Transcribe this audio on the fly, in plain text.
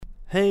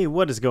Hey,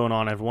 what is going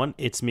on, everyone?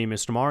 It's me,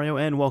 Mr. Mario,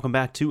 and welcome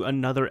back to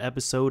another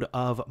episode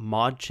of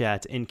Mod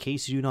Chat. In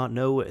case you do not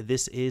know,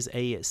 this is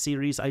a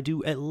series I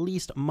do at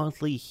least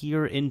monthly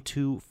here in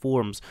two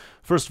forms.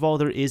 First of all,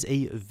 there is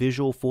a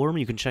visual form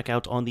you can check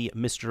out on the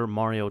Mr.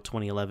 Mario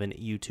 2011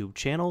 YouTube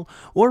channel,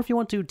 or if you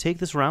want to take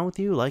this around with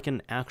you like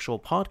an actual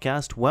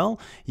podcast, well,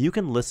 you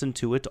can listen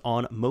to it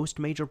on most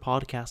major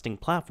podcasting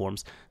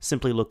platforms.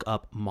 Simply look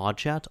up Mod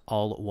Chat,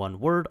 all one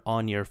word,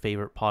 on your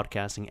favorite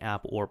podcasting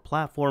app or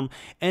platform,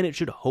 and it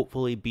should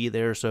hopefully be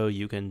there so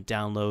you can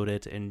download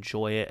it,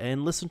 enjoy it,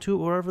 and listen to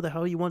it wherever the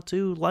hell you want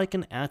to, like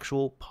an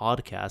actual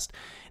podcast.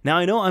 Now,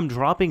 I know I'm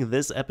dropping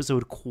this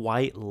episode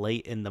quite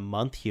late in the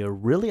month here,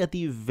 really at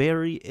the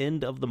very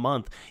end of the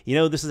month. You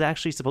know, this is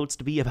actually supposed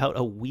to be about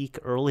a week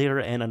earlier,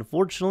 and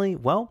unfortunately,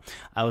 well,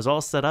 I was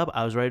all set up,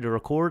 I was ready to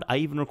record, I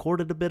even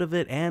recorded a bit of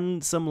it,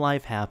 and some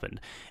life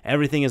happened.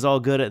 Everything is all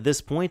good at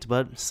this point,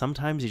 but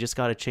sometimes you just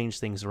gotta change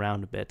things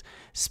around a bit.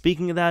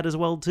 Speaking of that as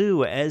well,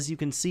 too, as you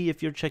can see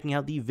if you're checking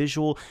out the visual,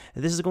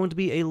 this is going to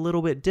be a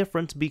little bit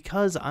different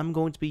because I'm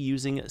going to be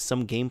using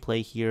some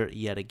gameplay here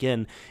yet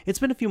again. It's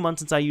been a few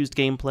months since I used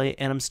gameplay,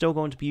 and I'm still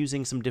going to be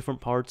using some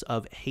different parts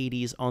of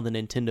Hades on the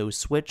Nintendo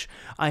Switch.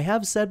 I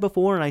have said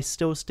before, and I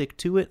still stick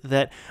to it,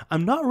 that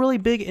I'm not really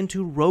big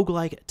into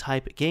roguelike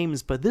type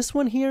games, but this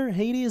one here,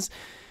 Hades,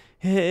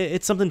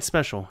 it's something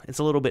special. It's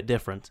a little bit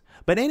different.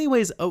 But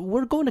anyways,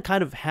 we're going to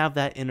kind of have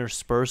that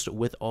interspersed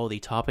with all the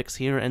topics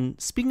here. And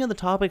speaking of the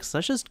topics,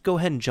 let's just go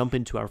ahead and jump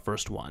into our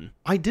first one.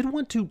 I did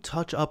want to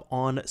touch up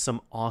on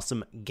some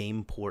awesome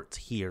game ports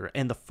here.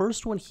 And the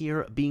first one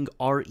here being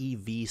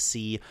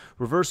REVC,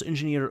 Reverse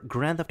Engineer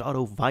Grand Theft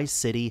Auto Vice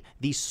City,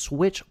 the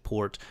Switch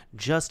port,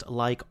 just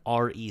like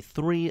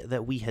RE3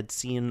 that we had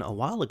seen a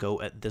while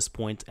ago at this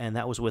point, and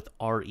that was with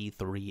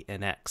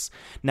RE3NX.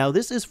 Now,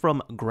 this is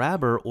from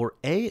Grabber, or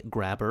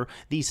Grabber,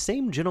 the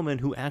same gentleman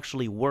who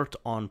actually worked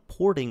on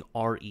porting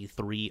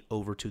RE3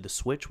 over to the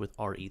Switch with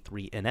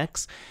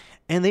RE3NX,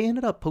 and they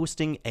ended up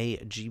posting a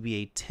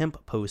GBA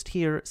temp post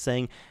here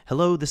saying,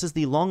 "Hello, this is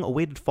the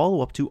long-awaited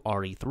follow-up to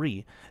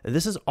RE3.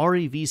 This is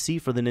REVC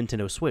for the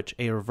Nintendo Switch,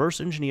 a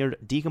reverse-engineered,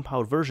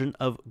 decompiled version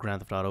of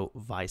Grand Theft Auto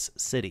Vice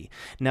City."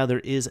 Now,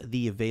 there is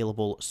the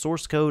available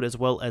source code as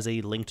well as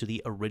a link to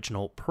the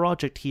original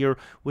project here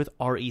with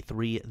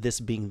RE3, this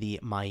being the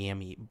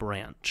Miami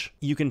branch.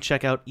 You can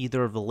check out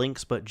either of the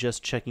links, but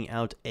just checking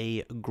out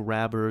a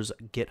Grabber's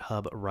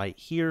GitHub right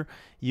here,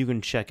 you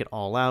can check it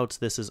all out.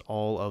 This is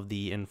all of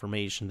the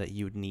information that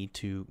you would need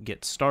to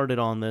get started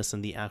on this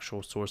and the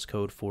actual source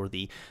code for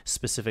the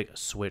specific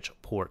Switch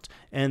port.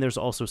 And there's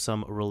also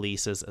some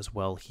releases as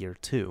well here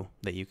too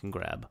that you can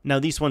grab. Now,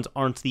 these ones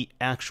aren't the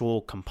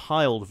actual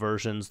compiled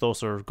versions.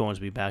 Those are going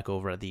to be back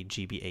over at the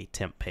GBA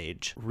temp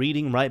page.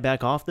 Reading right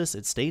back off this,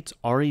 it states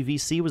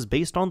REVC was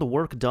based on the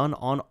work done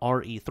on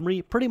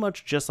RE3, pretty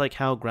much just like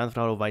how Grand Theft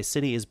Auto Vice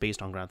City is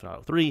based on Grand Theft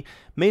Auto 3,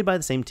 made by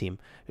the same team.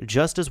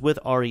 Just as with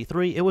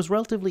RE3, it was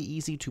relatively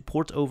easy to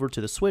port over to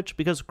the Switch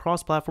because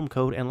cross-platform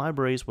code and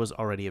libraries was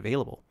already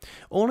available.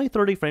 Only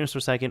 30 frames per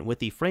second with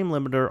the frame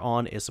limiter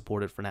on is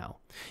supported for now.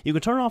 You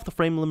can turn off the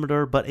frame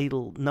limiter, but a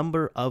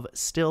number of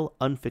still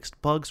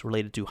unfixed bugs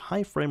related to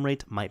high frame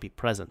rate might be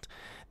present.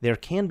 There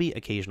can be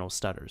occasional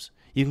stutters.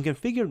 You can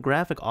configure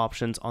graphic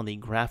options on the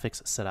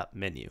graphics setup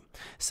menu.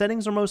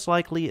 Settings are most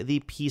likely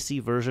the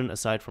PC version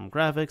aside from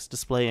graphics,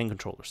 display, and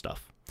controller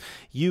stuff.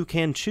 You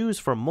can choose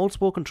from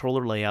multiple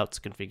controller layouts,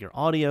 configure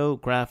audio,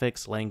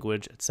 graphics,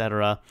 language,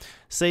 etc.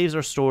 Saves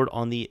are stored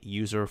on the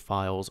user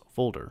files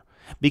folder.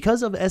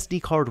 Because of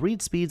SD card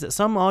read speeds,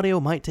 some audio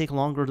might take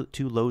longer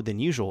to load than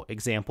usual.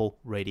 Example,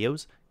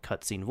 radios,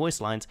 cutscene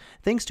voice lines.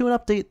 Thanks to an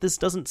update, this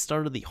doesn't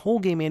start the whole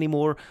game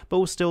anymore, but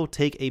will still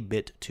take a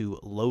bit to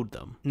load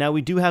them. Now,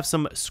 we do have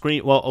some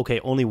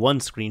only one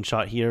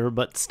screenshot here,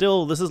 but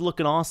still, this is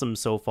looking awesome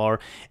so far.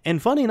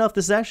 And funny enough,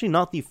 this is actually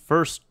not the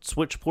first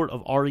Switch port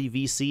of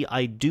REVC.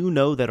 I do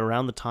know that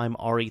around the time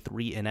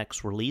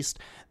RE3NX released,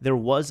 there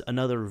was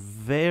another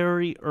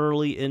very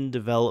early in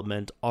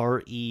development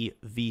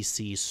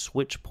REVC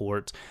Switch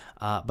port,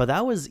 but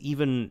that was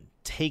even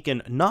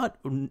taken, not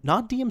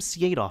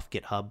DMCA'd off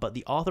GitHub, but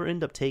the author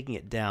ended up taking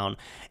it down.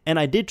 And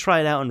I did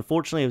try it out.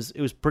 Unfortunately,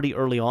 it was pretty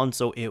early on,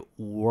 so it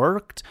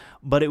worked,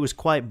 but it was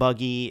quite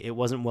buggy. It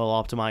wasn't well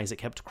optimized. It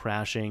kept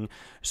crashing.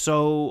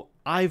 So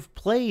I've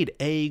played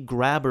a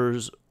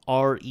Grabber's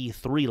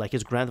RE3, like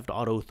his Grand Theft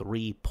Auto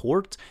 3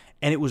 port,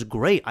 and it was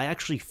great. I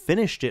actually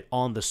finished it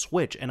on the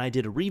Switch, and I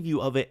did a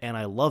review of it, and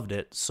I loved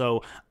it.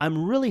 So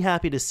I'm really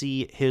happy to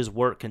see his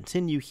work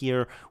continue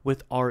here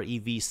with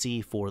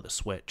REVC for the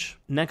Switch.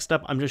 Next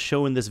up, I'm just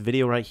showing this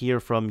video right here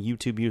from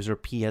YouTube user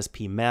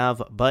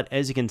PSPMav, but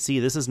as you can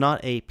see, this is not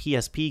a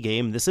PSP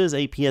game. This is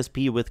a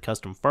PSP with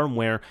custom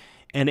firmware,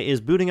 and it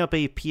is booting up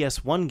a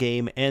PS1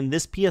 game, and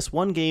this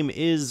PS1 game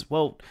is,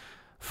 well,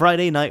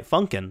 Friday Night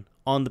Funkin'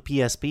 on the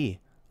PSP.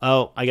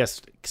 Oh, I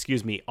guess,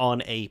 excuse me,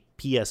 on a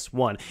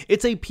PS1.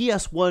 It's a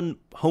PS1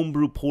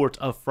 homebrew port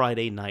of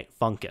Friday Night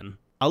Funkin'.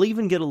 I'll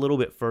even get a little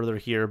bit further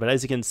here, but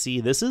as you can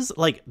see, this is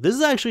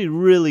actually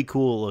really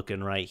cool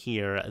looking right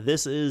here.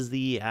 This is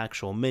the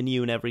actual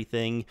menu and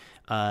everything.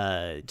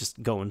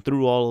 Just going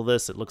through all of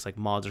this, it looks like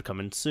mods are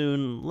coming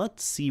soon.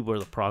 Let's see where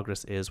the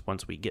progress is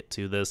once we get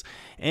to this,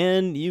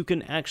 and you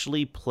can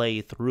actually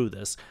play through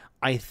this.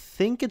 I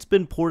think it's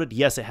been ported.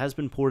 Yes, it has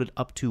been ported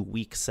up to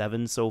week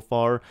 7 so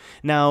far.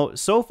 Now,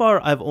 so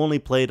far, I've only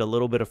played a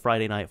little bit of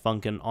Friday Night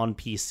Funkin' on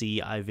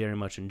PC. I very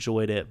much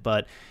enjoyed it,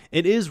 but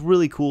it is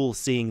really cool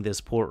seeing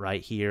this port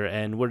right here,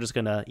 and we're just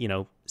gonna,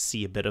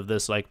 see a bit of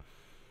this. Like,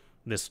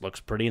 this looks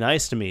pretty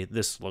nice to me.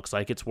 This looks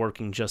like it's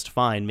working just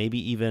fine.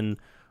 Maybe even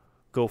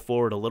go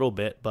forward a little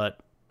bit, but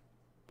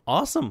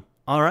awesome.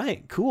 All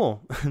right,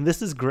 cool.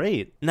 This is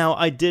great. Now,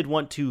 I did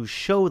want to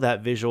show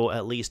that visual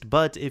at least,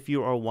 but if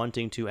you are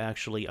wanting to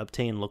actually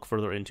look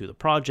further into the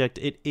project,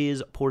 it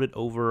is ported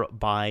over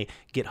by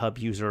GitHub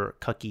user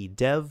Cucky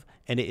Dev,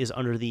 and it is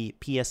under the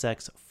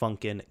PSX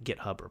Funkin'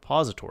 GitHub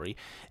repository.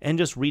 And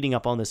just reading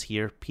up on this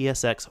here,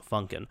 PSX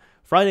Funkin',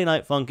 Friday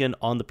Night Funkin'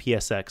 on the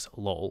PSX,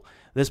 lol.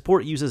 This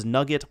port uses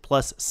Nugget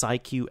plus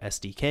SciQ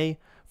SDK.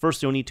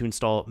 First, you'll need to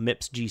install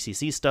MIPS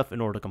GCC stuff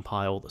in order to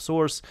compile the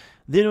source.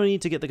 Then you'll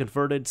need to get the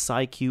converted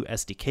SciQ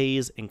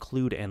SDKs,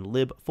 include and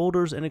lib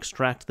folders, and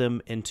extract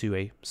them into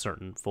a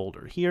certain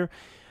folder here.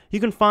 You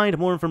can find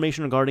more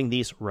information regarding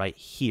these right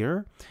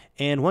here.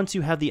 And once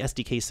you have the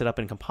SDK set up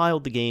and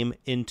compiled the game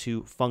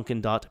into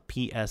funkin.ps-exe,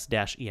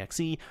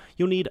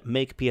 you'll need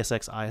make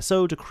PSX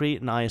ISO to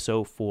create an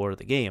ISO for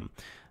the game.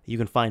 You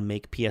can find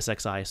make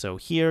PSX ISO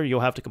here.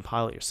 You'll have to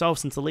compile it yourself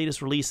since the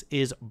latest release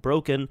is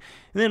broken. And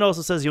then it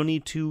also says you'll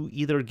need to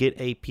either get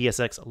a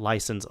PSX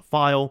license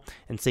file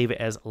and save it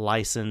as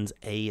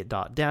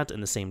license.a.dat in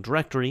the same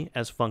directory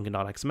as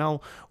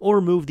funkin.xml, or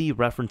remove the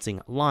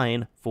referencing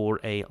line for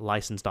a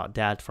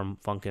license.dat from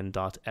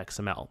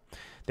funkin.xml.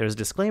 There's a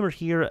disclaimer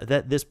here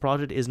that this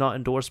project is not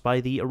endorsed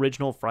by the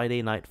original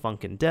Friday Night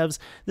Funkin' devs.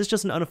 This is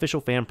just an unofficial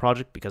fan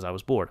project because I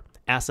was bored.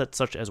 Assets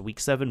such as Week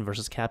 7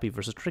 versus Cappy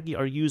versus Tricky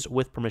are used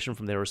with permission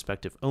from their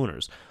respective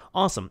owners.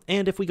 Awesome.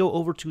 And if we go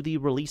over to the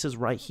releases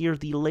right here,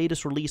 the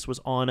latest release was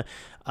on,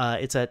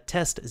 it's a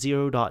test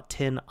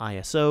 0.10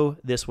 ISO.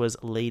 This was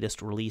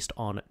latest released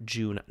on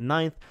June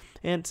 9th.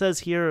 And it says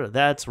here,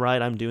 that's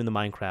right, I'm doing the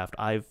Minecraft.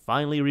 I've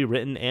finally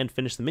rewritten and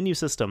finished the menu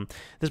system.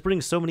 This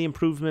brings so many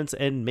improvements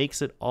and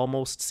makes it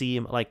almost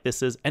seem like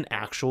this is an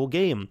actual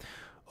game.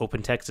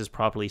 Open text is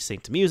properly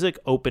synced to music.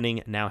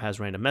 Opening now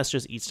has random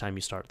messages each time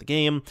you start the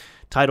game.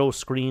 Title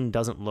screen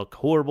doesn't look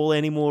horrible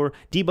anymore.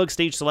 Debug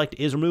stage select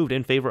is removed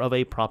in favor of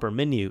a proper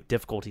menu.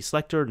 Difficulty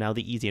selector, now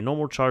the easy and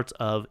normal charts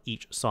of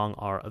each song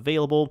are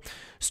available.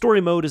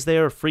 Story mode is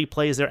there. Free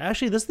play is there.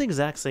 Actually, this is the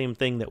exact same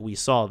thing that we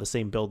saw, the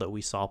same build that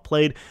we saw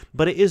played,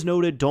 but it is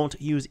noted don't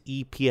use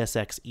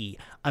ePSXE.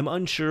 I'm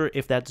unsure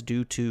if that's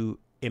due to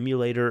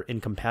emulator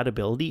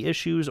incompatibility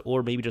issues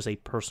or maybe just a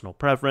personal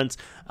preference,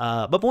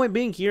 but point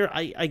being here,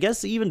 I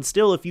guess even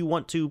still, if you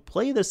want to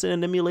play this in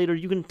an emulator,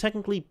 you can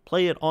technically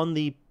play it on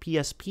the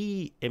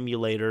PSP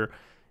emulator,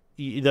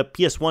 the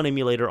PS1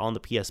 emulator on the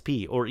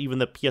PSP, or even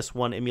the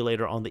PS1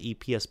 emulator on the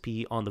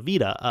ePSP on the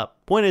Vita.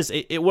 Point is,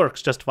 it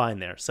works just fine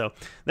there, so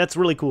that's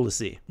really cool to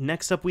see.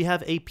 Next up, we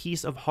have a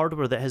piece of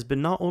hardware that has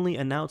been not only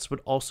announced but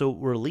also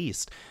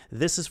released.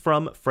 This is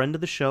from friend of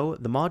the show,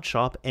 The Mod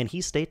Shop, and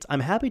he states, I'm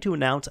happy to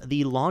announce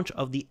the launch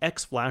of the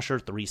X-Flasher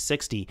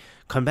 360,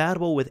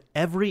 compatible with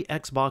every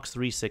Xbox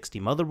 360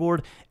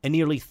 motherboard and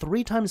nearly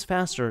 3 times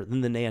faster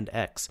than the NAND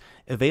X,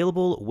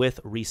 available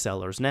with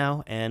resellers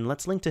now, and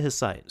let's link to his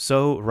site.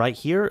 So right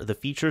here, the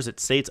features, it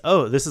states,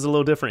 oh, this is a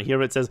little different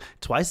here, it says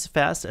twice as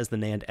fast as the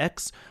NAND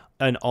X,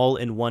 an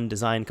all-in-one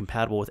design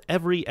compatible with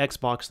every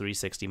Xbox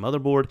 360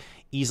 motherboard,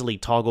 easily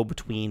toggle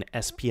between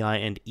SPI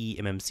and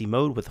eMMC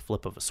mode with the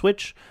flip of a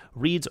switch,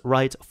 reads,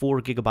 writes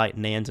 4GB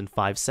NANDs in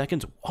 5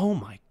 seconds. Oh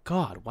my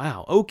god,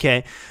 wow,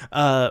 okay.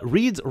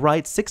 Reads,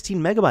 writes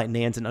 16MB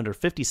NANDs in under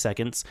 50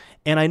 seconds,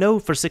 and I know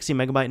for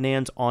 60MB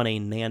NANDs on a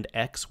NAND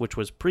X, which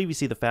was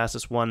previously the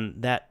fastest one,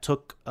 that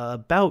took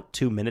about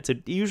 2 minutes.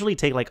 It usually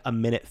take like 1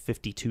 minute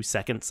 52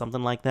 seconds,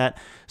 something like that.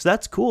 So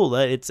that's cool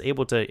that it's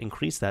able to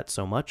increase that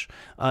so much.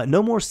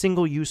 No more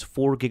single-use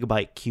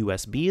 4GB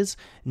QSBs,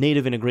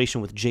 native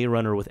integration with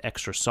JRunner with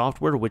extra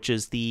software, which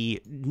is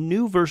the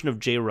new version of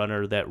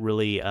JRunner that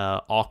really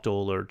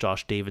Octal or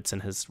Josh Davidson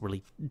has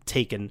really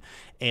taken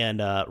and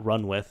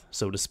run with,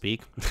 so to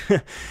speak.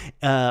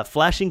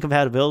 Flashing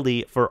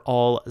compatibility for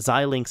all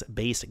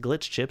Xilinx-based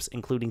glitch chips,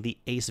 including the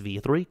Ace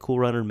V3, Cool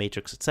Runner,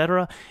 Matrix,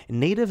 etc.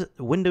 Native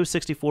Windows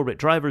 64-bit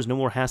drivers, no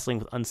more hassling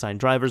with unsigned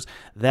drivers.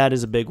 That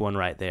is a big one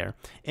right there.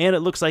 And it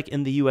looks like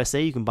in the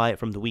USA, you can buy it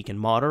from The Weekend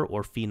Modder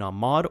or Phenom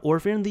Mod, or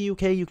if you're in the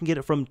UK, you can get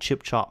it from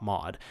ChipChop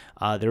Mod.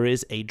 There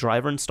is a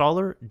driver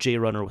installer,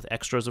 JRunner with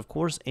extras, of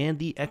course, and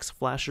the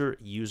X-Flasher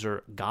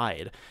user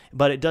guide.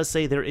 But it does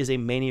say there is a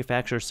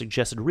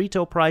manufacturer-suggested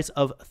retail price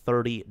of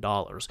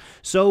 $30.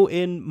 So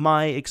in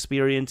my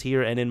experience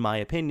here and in my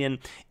opinion,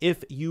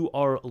 if you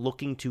are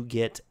looking to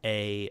get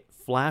a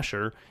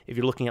flasher, if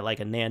you're looking at like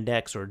a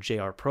Nandex or a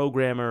JR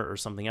Programmer or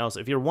something else,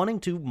 if you're wanting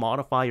to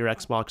modify your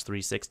Xbox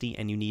 360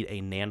 and you need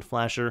a NAND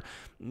flasher,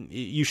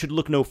 you should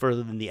look no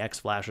further than the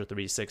X-Flasher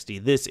 360.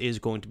 This is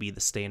going to be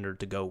the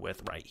standard to go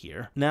with right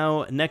here.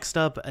 Now, next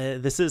up,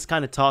 this is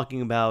kind of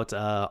talking about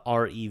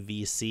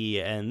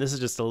REVC, and this is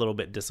just a little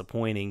bit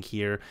disappointing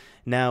here.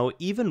 Now,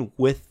 even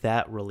with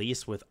that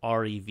release with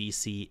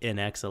REVC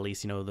NX, at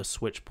least, the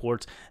Switch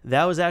ports,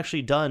 that was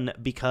actually done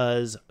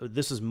because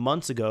this was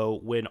months ago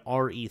when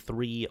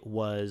RE3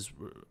 was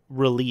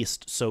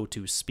released, so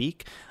to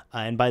speak.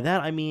 And by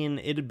that, I mean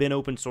it had been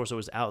open source, it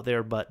was out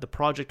there, but the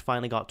project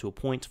finally got to a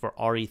point for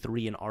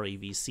RE3 and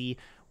REVC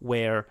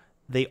where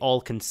they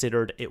all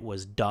considered it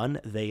was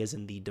done, they as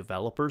in the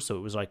developer, so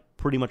it was like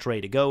pretty much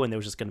ready to go, and there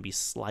was just going to be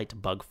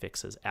slight bug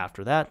fixes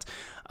after that.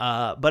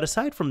 But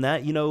aside from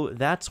that,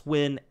 that's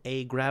when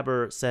a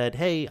grabber said,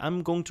 hey,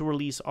 I'm going to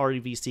release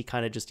REVC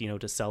kind of just,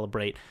 to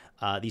celebrate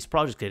these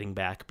projects getting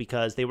back,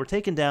 because they were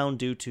taken down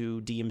due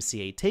to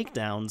DMCA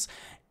takedowns.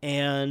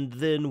 And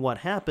then what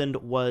happened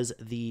was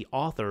the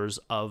authors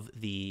of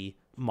the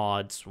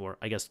mods, or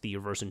I guess the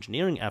reverse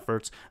engineering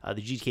efforts,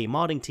 the GTK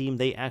modding team,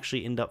 they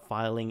actually end up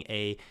filing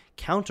a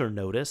counter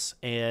notice,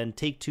 and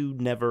Take-Two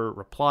never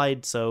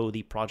replied, so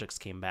the projects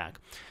came back.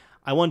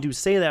 I wanted to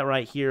say that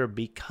right here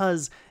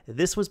because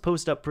this was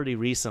posted up pretty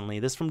recently.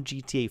 This from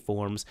GTA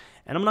Forums,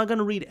 and I'm not going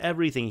to read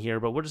everything here,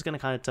 but we're just going to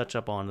kind of touch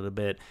up on it a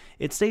bit.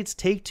 It states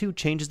Take-Two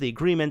changes the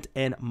agreement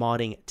and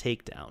modding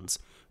takedowns.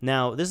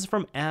 Now, this is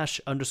from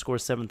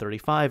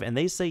Ash_735, and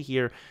they say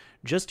here,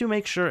 just to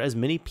make sure as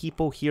many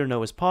people here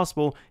know as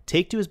possible,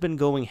 Take-Two has been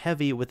going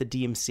heavy with the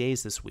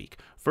DMCAs this week.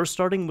 First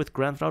starting with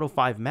Grand Theft Auto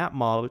 5 map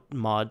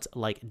mods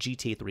like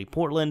GTA 3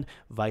 Portland,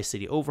 Vice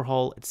City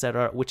Overhaul,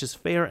 etc., which is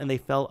fair, and they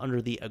fell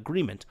under the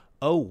agreement.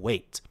 Oh,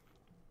 wait.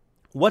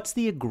 What's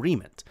the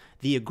agreement?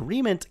 The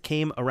agreement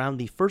came around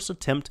the first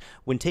attempt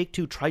when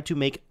Take-Two tried to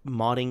make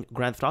modding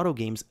Grand Theft Auto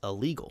games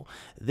illegal.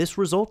 This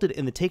resulted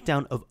in the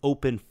takedown of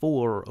Open4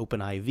 or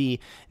OpenIV.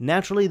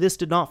 Naturally, this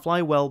did not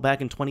fly well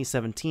back in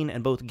 2017,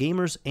 and both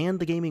gamers and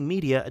the gaming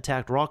media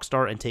attacked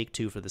Rockstar and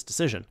Take-Two for this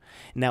decision.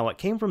 Now, what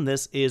came from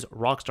this is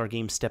Rockstar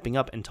Games stepping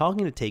up and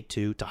talking to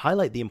Take-Two to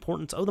highlight the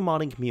importance of the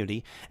modding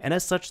community, and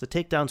as such, the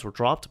takedowns were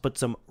dropped, but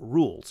some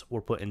rules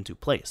were put into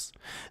place.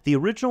 The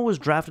original was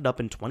drafted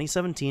up in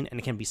 2017, and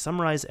it can be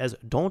summarized as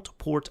don't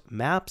port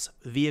maps,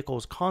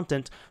 vehicles,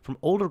 content from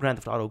older Grand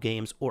Theft Auto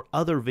games or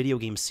other video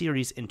game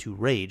series into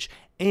Rage,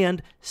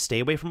 and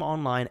stay away from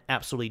online.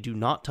 Absolutely do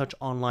not touch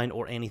online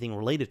or anything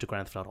related to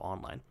Grand Theft Auto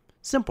Online.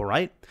 Simple,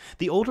 right?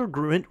 The older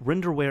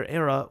renderware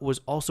era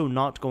was also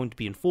not going to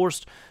be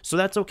enforced, so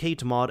that's okay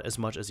to mod as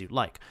much as you'd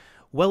like.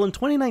 Well, in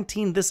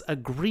 2019, this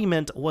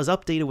agreement was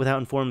updated without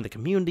informing the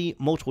community.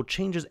 Multiple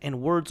changes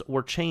and words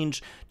were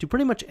changed to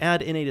pretty much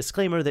add in a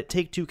disclaimer that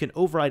Take-Two can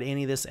override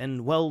any of this,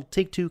 and, well,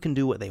 Take-Two can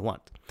do what they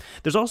want.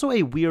 There's also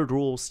a weird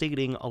rule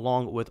stating,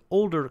 along with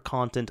older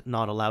content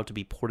not allowed to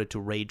be ported to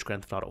Rage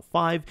Grand Theft Auto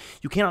 5,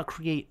 you cannot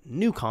create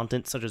new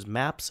content such as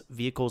maps,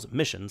 vehicles,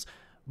 missions.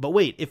 But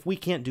wait, if we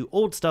can't do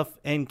old stuff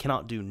and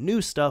cannot do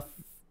new stuff,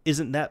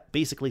 isn't that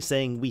basically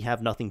saying we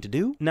have nothing to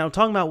do? Now,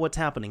 talking about what's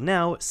happening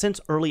now, since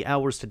early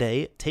hours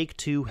today,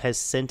 Take-Two has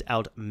sent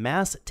out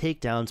mass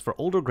takedowns for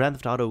older Grand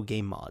Theft Auto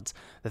game mods.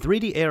 The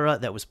 3D era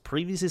that was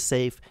previously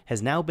safe has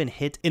now been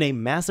hit in a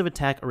massive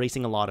attack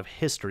erasing a lot of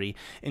history,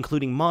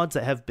 including mods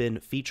that have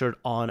been featured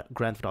on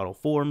Grand Theft Auto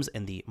forums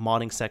in the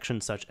modding section,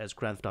 such as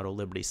Grand Theft Auto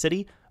Liberty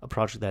City, a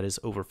project that is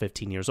over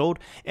 15 years old,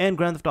 and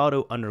Grand Theft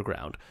Auto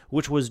Underground,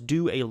 which was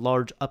due a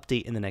large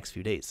update in the next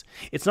few days.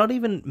 It's not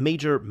even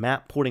major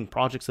map porting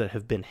projects that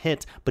have been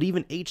hit, but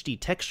even HD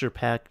texture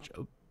pack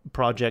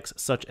projects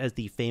such as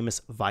the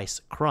famous Vice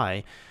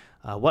Cry.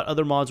 What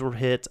other mods were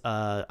hit?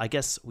 I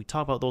guess we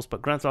talked about those,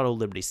 but Grand Theft Auto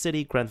Liberty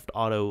City, Grand Theft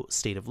Auto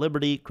State of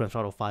Liberty, Grand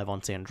Theft Auto 5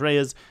 on San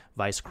Andreas,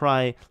 Vice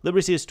Cry,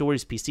 Liberty City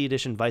Stories PC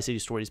Edition, Vice City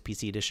Stories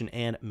PC Edition,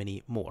 and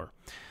many more.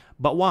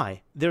 But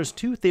why? There's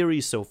two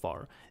theories so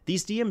far.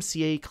 These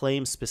DMCA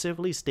claims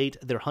specifically state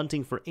they're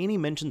hunting for any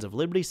mentions of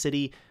Liberty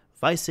City,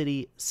 Vice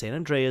City, San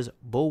Andreas,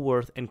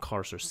 Bullworth, and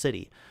Carcer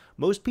City.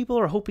 Most people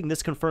are hoping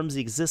this confirms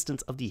the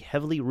existence of the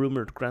heavily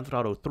rumored Grand Theft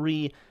Auto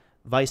 3,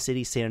 Vice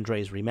City, San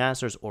Andreas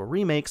remasters or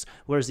remakes,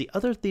 whereas the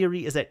other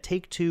theory is that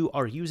Take-Two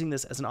are using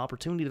this as an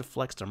opportunity to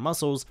flex their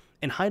muscles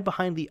and hide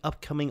behind the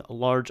upcoming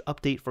large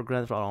update for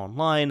Grand Theft Auto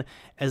Online,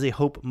 as they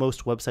hope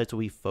most websites will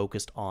be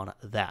focused on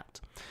that.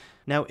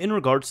 Now, in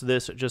regards to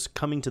this, just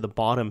coming to the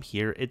bottom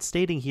here, it's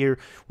stating here,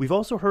 we've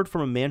also heard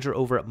from a manager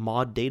over at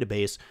Mod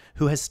Database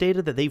who has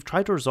stated that they've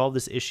tried to resolve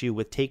this issue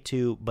with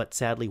Take-Two, but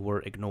sadly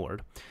were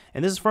ignored.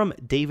 And this is from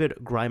David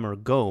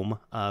Grimer Gome,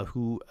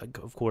 who,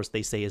 of course,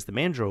 they say is the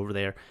manager over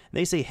there. And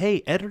they say,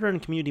 hey, editor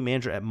and community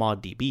manager at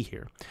ModDB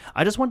here.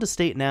 I just want to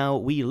state now,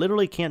 we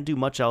literally can't do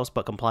much else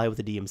but comply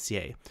with the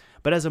DMCA.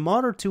 But as a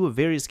mod or two of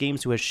various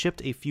games who has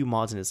shipped a few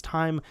mods in his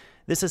time,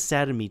 this has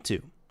saddened me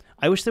too.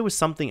 I wish there was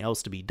something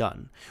else to be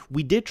done.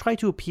 We did try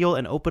to appeal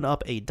and open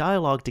up a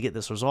dialogue to get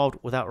this resolved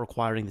without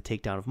requiring the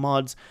takedown of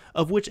mods,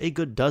 of which a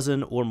good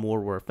dozen or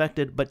more were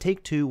affected, but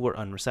Take-Two were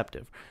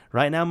unreceptive.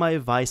 Right now, my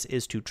advice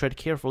is to tread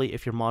carefully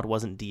if your mod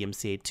wasn't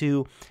DMCA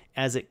 2,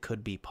 as it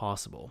could be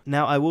possible.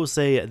 Now, I will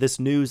say this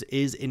news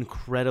is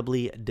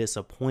incredibly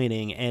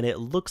disappointing, and it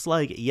looks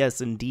like,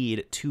 yes,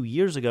 indeed, 2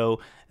 years ago,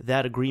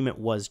 that agreement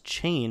was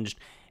changed,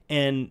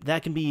 and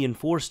that can be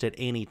enforced at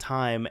any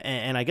time,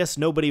 and I guess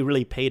nobody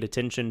really paid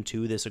attention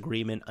to this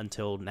agreement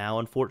until now,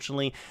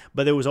 unfortunately,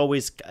 but there was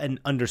always an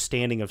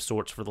understanding of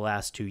sorts for the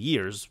last 2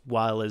 years,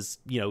 while as,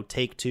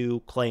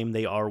 Take-Two claim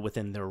they are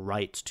within their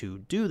rights to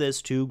do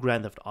this to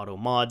Grand Theft Auto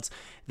mods,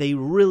 they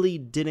really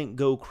didn't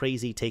go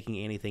crazy taking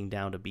anything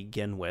down to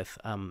begin with,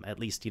 at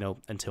least,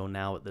 until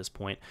now at this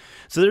point.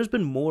 So there's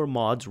been more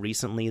mods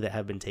recently that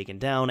have been taken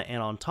down,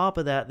 and on top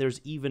of that, there's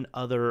even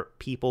other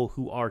people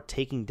who are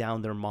taking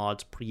down their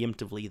mods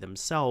preemptively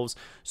themselves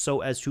so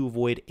as to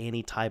avoid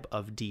any type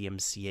of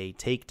DMCA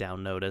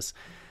takedown notice.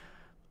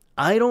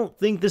 I don't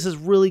think this is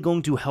really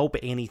going to help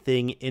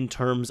anything in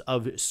terms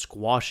of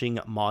squashing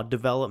mod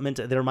development.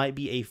 There might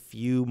be a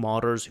few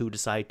modders who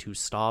decide to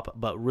stop,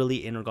 but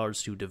really in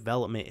regards to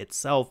development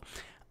itself,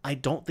 I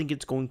don't think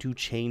it's going to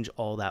change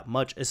all that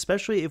much,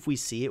 especially if we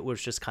see it where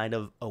it's just kind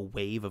of a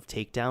wave of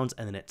takedowns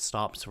and then it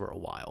stops for a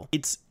while.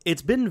 It's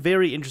been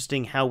very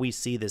interesting how we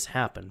see this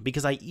happen,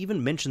 because I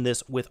even mentioned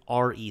this with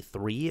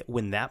RE3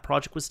 when that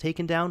project was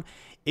taken down.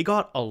 It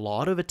got a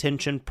lot of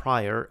attention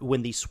prior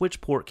when the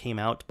Switch port came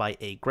out by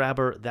a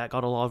grabber. That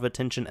got a lot of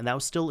attention, and that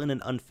was still in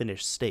an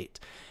unfinished state.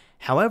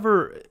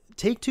 However,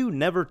 Take-Two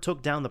never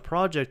took down the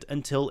project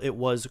until it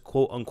was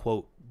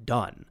quote-unquote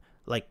done.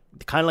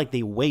 Kind of like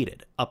they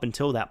waited up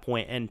until that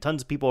point, and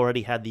tons of people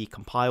already had the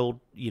compiled,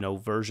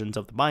 versions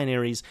of the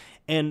binaries,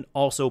 and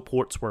also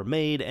ports were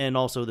made, and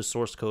also the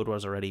source code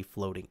was already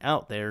floating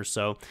out there,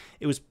 so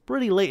it was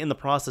pretty late in the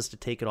process to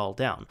take it all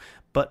down.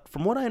 But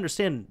from what I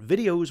understand,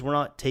 videos were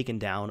not taken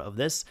down of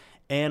this,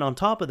 and on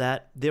top of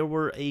that, there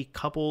were a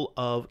couple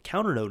of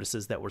counter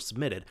notices that were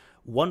submitted.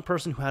 One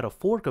person who had a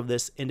fork of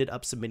this ended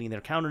up submitting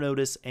their counter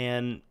notice,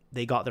 and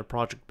they got their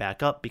project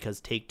back up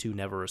because Take-Two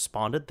never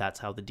responded.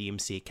 That's how the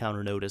DMCA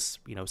counter notice,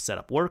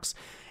 setup works.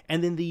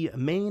 And then the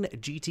main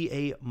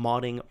GTA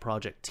modding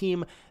project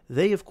team,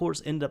 they of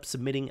course ended up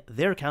submitting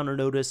their counter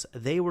notice.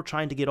 They were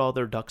trying to get all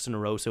their ducks in a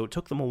row, so it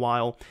took them a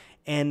while.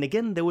 And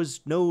again, there was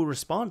no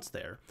response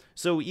there.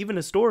 So even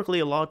historically,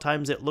 a lot of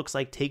times it looks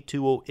like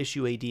Take-Two will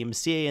issue a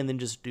DMCA and then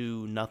just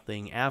do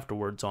nothing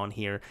afterwards on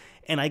here.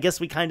 And I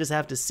guess we kind of just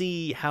have to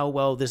see how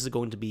well this is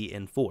going to be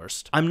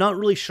enforced. I'm not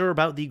really sure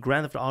about the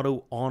Grand Theft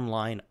Auto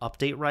Online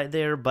update right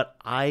there, but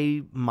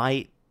I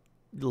might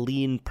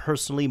lean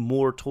personally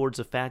more towards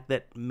the fact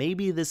that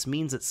maybe this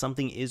means that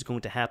something is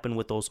going to happen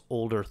with those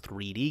older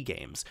 3D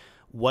games.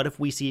 What if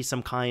we see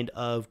some kind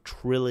of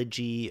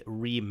trilogy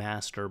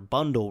remaster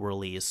bundle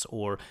release,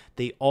 or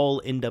they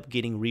all end up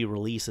getting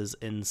re-releases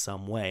in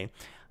some way?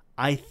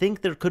 I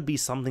think there could be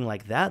something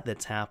like that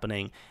that's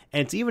happening,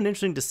 and it's even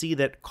interesting to see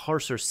that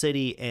Carcer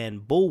City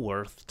and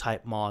Bullworth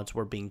type mods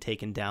were being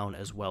taken down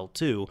as well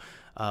too.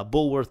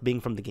 Bullworth being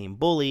from the game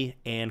Bully,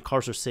 and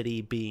Carcer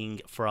City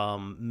being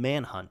from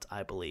Manhunt,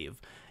 I believe.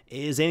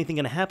 Is anything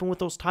going to happen with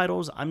those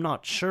titles? I'm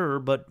not sure,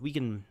 but we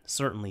can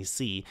certainly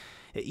see.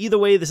 Either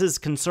way, this is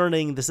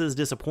concerning, this is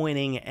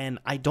disappointing, and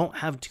I don't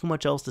have too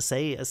much else to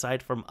say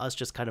aside from us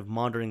just kind of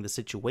monitoring the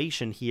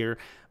situation here.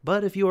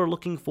 But if you are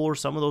looking for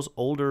some of those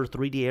older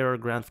 3D era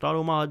Grand Theft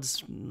Auto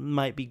mods,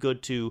 might be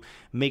good to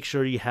make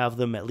sure you have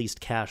them at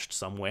least cached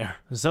somewhere.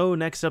 So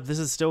next up, this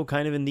is still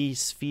kind of in the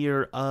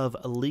sphere of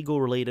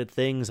legal related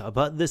things,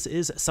 but this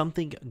is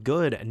something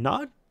good,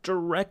 not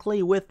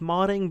directly with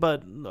modding,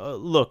 but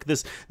look,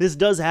 this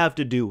does have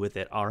to do with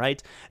it,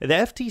 alright? The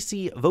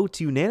FTC votes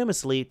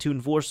unanimously to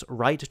enforce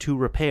right to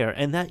repair,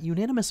 and that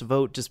unanimous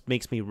vote just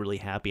makes me really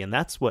happy, and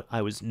that's what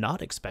I was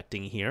not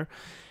expecting here.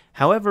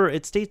 However,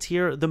 it states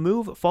here, the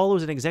move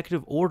follows an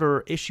executive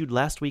order issued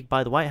last week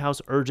by the White House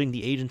urging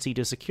the agency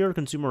to secure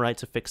consumer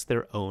rights to fix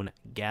their own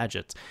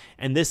gadgets.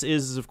 And this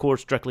is, of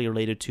course, directly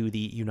related to the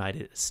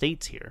United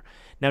States here.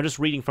 Now, just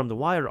reading from the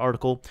Wired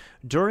article,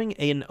 during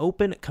an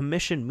open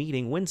commission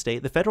meeting Wednesday,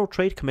 the Federal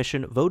Trade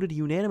Commission voted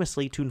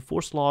unanimously to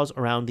enforce laws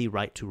around the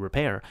right to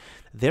repair,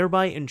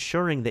 thereby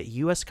ensuring that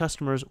U.S.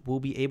 customers will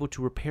be able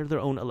to repair their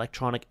own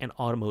electronic and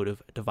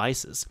automotive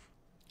devices.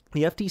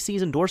 The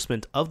FTC's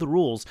endorsement of the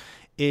rules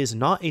is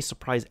not a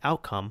surprise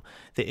outcome.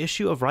 The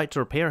issue of right to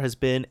repair has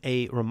been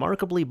a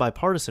remarkably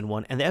bipartisan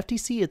one, and the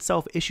FTC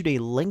itself issued a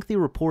lengthy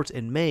report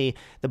in May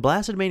that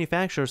blasted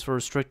manufacturers for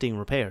restricting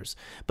repairs.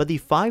 But the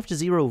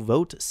 5-0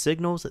 vote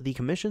signals the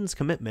Commission's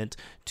commitment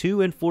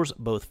to enforce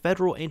both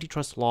federal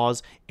antitrust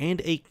laws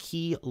and a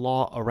key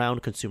law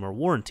around consumer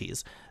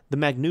warranties. the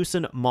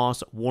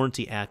Magnuson-Moss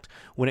Warranty Act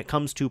when it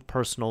comes to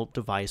personal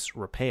device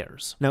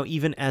repairs. Now,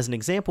 even as an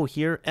example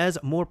here, as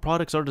more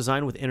products are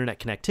designed with internet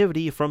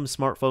connectivity, from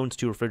smartphones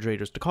to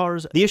refrigerators to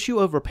cars, the issue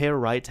of repair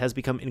rights has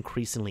become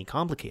increasingly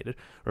complicated.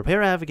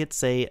 Repair advocates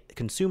say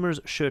consumers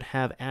should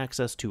have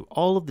access to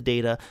all of the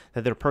data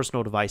that their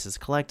personal devices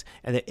collect,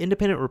 and that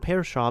independent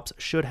repair shops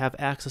should have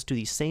access to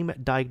the same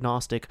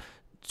diagnostic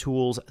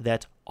tools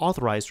that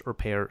authorized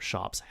repair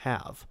shops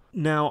have.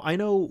 Now, I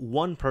know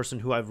one person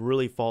who I've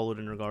really followed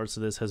in regards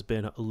to this has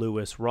been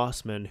Louis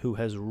Rossmann, who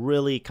has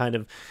really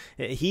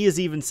he has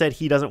even said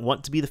he doesn't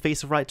want to be the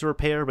face of Right to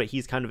Repair, but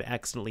he's kind of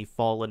accidentally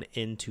fallen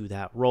into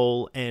that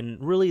role.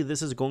 And really,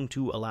 this is going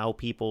to allow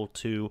people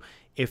to,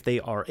 if they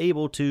are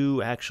able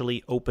to,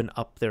 actually open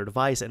up their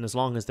device, and as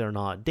long as they're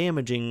not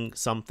damaging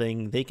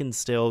something, they can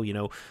still,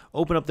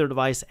 open up their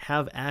device,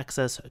 have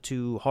access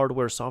to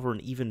hardware, software,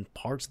 and even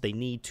parts they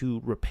need to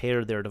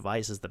repair their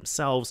devices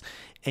themselves.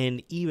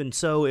 And even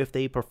so, if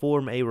they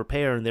perform a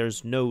repair and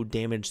there's no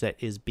damage that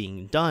is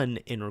being done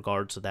in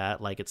regards to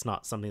that, like it's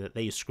not something that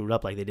they screwed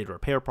up, like they did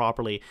repair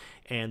properly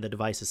and the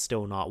device is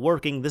still not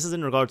working, this is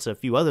in regards to a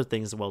few other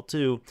things as well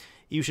too,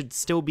 you should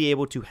still be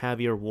able to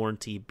have your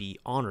warranty be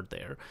honored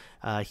there.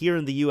 Here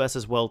in the US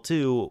as well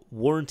too,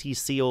 warranty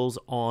seals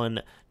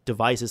on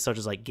devices such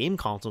as like game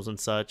consoles and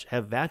such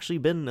have actually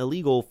been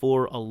illegal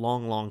for a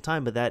long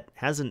time, but that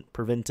hasn't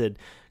prevented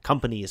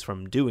companies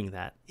from doing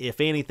that. If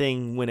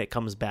anything, when it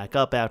comes back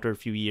up after a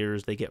few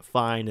years, they get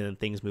fined and then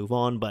things move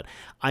on, but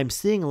I'm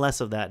seeing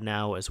less of that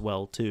now as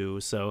well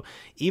too. So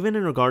even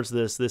in regards to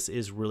this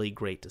is really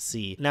great to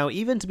see. Now,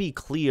 even to be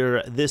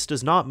clear, this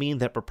does not mean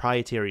that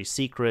proprietary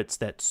secrets,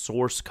 that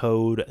source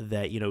code,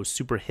 that,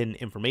 super hidden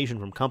information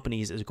from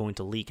companies is going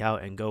to leak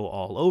out and go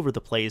all over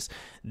the place.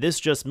 This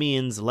just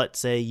means, let's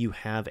say you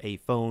have a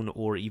phone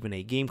or even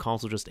a game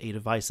console, just a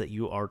device that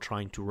you are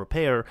trying to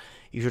repair,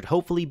 you should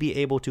hopefully be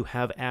able to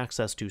have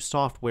access to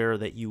software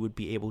that you would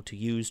be able to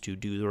use to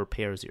do the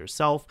repairs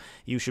yourself.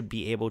 You should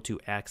be able to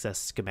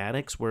access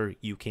schematics where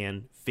you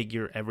can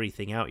figure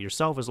everything out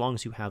yourself as long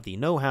as you have the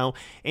know-how.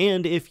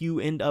 And if you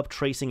end up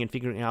tracing and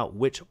figuring out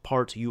which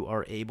parts you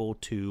are able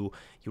to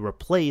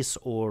replace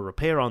or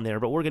repair on there,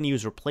 but we're going to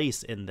use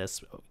replace in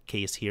this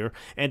case here.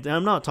 And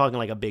I'm not talking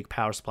like a big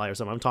power supply or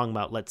something. I'm talking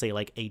about, let's say,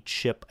 like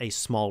a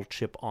small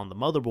chip on the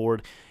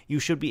motherboard. You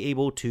should be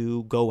able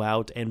to go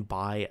out and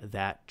buy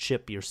that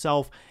chip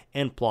yourself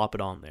and plop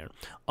it on there.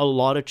 A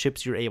lot of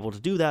chips you're able to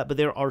do that, but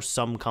there are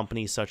some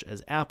companies such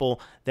as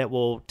Apple that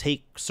will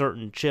take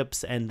certain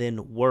chips and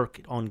then work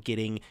on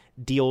getting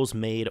deals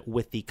made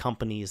with the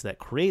companies that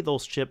create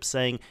those chips,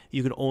 saying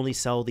you can only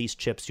sell these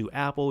chips to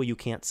Apple, you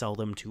can't sell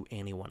them to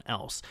anyone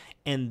else.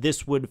 And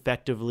this would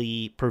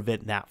effectively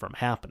prevent that from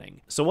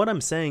happening. So what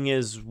I'm saying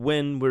is,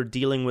 when we're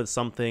dealing with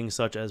something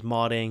such as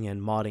modding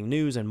and modding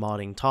news and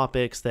modding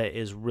topics that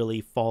is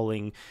really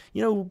falling,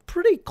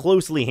 pretty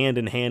closely hand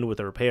in hand with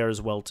the repair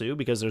as well too,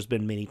 because there's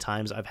been many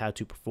times I've had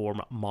to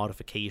perform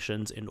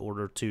modifications in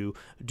order to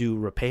do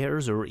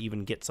repairs or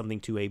even get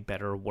something to a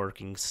better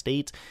working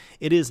state.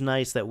 It is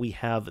nice that we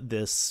have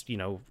this,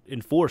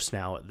 enforced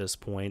now at this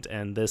point,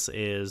 and this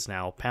is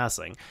now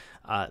passing.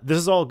 This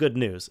is all good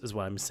news, is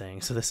what I'm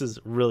saying, so this is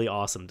really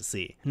awesome to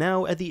see.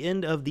 Now, at the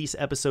end of these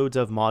episodes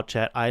of Mod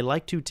Chat, I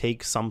like to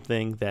take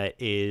something that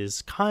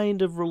is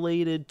kind of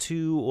related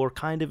to or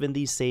kind of in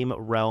the same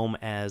realm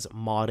as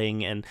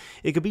modding, and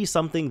it could be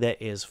something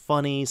that is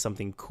funny,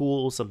 something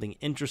cool, something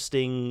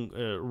interesting,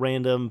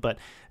 random, but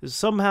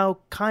somehow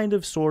kind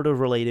of sort of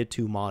related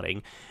to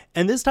modding.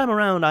 And this time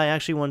around, I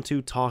actually want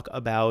to talk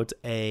about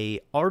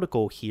a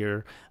article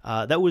here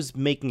that was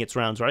making its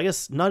rounds, or I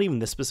guess not even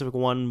this specific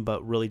one,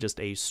 but really just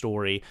a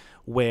story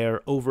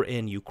where over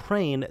in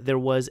Ukraine, there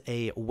was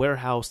a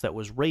warehouse that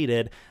was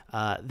raided,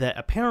 that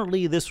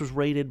apparently this was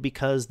raided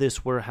because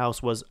this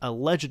warehouse was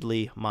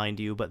allegedly, mind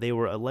you, but they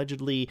were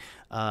allegedly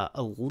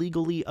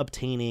illegally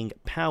obtaining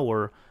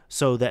power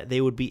so that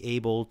they would be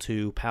able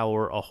to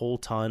power a whole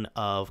ton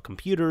of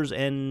computers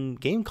and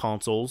game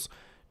consoles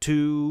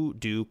to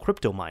do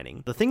crypto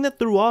mining. The thing that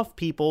threw off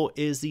people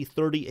is the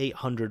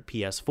 3800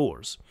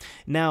 PS4s.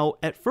 Now,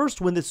 at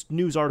first when this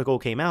news article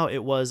came out,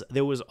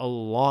 there was a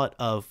lot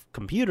of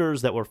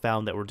computers that were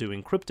found that were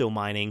doing crypto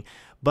mining,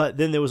 but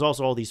then there was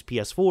also all these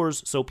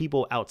PS4s, so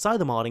people outside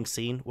the modding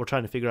scene were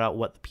trying to figure out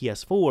what the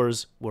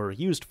PS4s were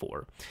used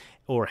for,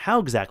 or how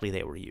exactly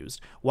they were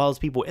used,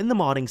 whilst people in the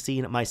modding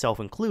scene, myself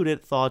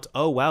included, thought,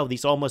 oh wow,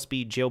 these all must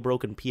be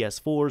jailbroken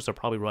PS4s, they're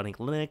probably running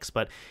Linux,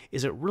 but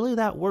is it really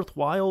that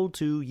worthwhile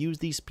to use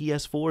these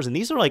PS4s? And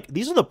these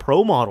are the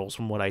pro models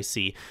from what I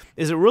see.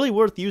 Is it really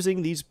worth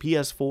using these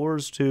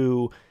PS4s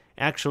to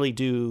actually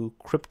do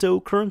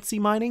cryptocurrency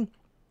mining?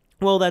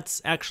 Well,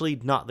 that's actually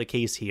not the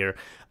case here.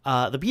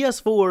 The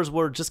PS4s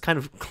were just kind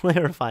of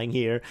clarifying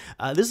here.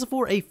 This is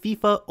for a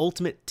FIFA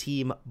Ultimate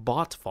Team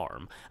bot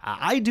farm.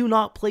 I do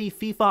not play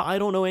FIFA. I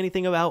don't know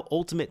anything about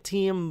Ultimate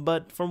Team,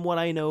 but from what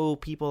I know,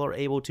 people are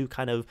able to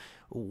kind of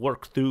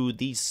work through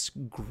these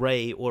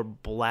gray or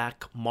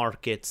black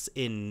markets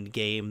in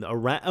game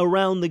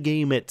around the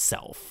game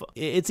itself.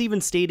 It's even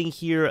stating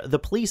here, the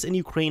police in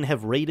Ukraine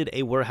have raided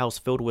a warehouse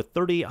filled with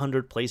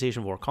 3,800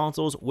 PlayStation 4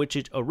 consoles, which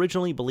it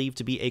originally believed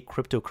to be a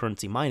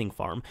cryptocurrency mining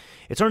farm.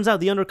 It turns out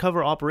the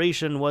undercover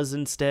operation was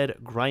instead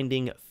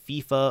grinding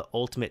FIFA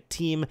Ultimate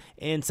Team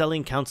and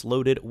selling accounts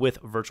loaded with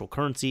virtual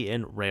currency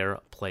and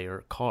rare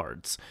player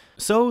cards.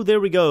 So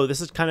there we go.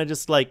 This is kind of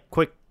just like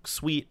quick,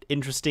 sweet,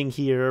 interesting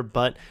here,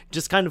 but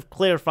just kind of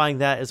clarifying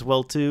that as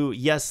well too.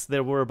 Yes,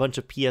 there were a bunch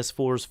of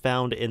PS4s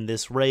found in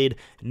this raid.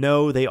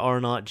 No, they are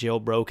not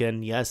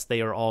jailbroken. Yes, they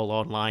are all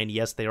online.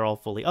 Yes, they are all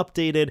fully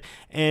updated.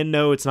 And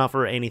no, it's not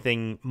for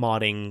anything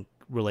modding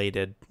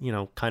related,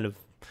 kind of,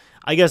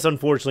 I guess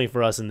unfortunately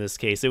for us in this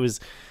case, they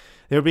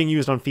were being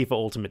used on FIFA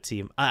Ultimate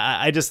Team.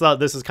 I just thought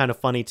this is kind of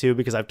funny too,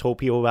 because I've told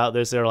people about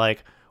this. They're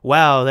like,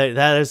 wow,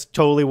 that is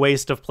totally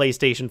waste of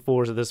PlayStation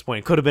 4s at this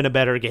point. Could have been a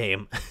better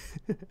game.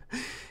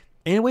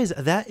 Anyways,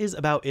 that is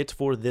about it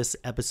for this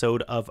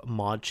episode of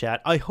Mod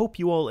Chat. I hope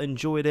you all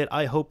enjoyed it.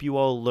 I hope you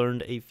all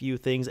learned a few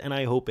things, and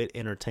I hope it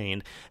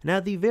entertained. Now,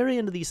 at the very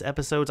end of these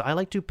episodes, I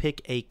like to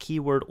pick a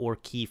keyword or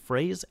key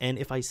phrase, and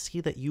if I see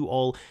that you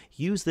all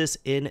use this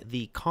in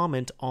the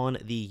comment on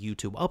the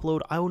YouTube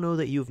upload, I will know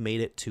that you've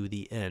made it to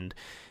the end.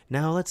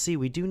 Now, let's see.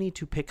 We do need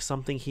to pick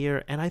something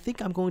here, and I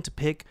think I'm going to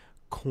pick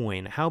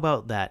coin. How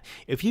about that?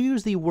 If you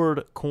use the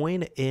word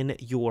coin in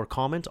your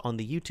comment on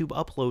the YouTube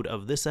upload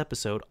of this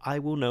episode, I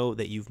will know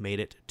that you've made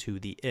it to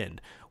the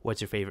end. What's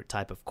your favorite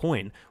type of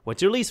coin?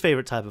 What's your least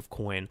favorite type of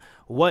coin?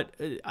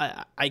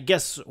 I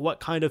guess,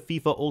 what kind of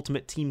FIFA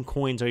Ultimate Team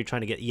coins are you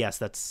trying to get? Yes,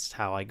 that's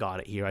how I got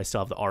it here. I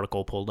still have the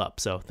article pulled up,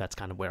 so that's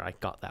kind of where I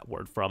got that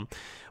word from.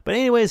 But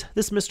anyways,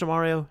 this is Mr.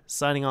 Mario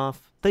signing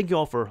off. Thank you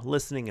all for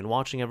listening and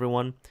watching,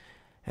 everyone.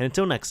 And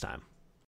until next time.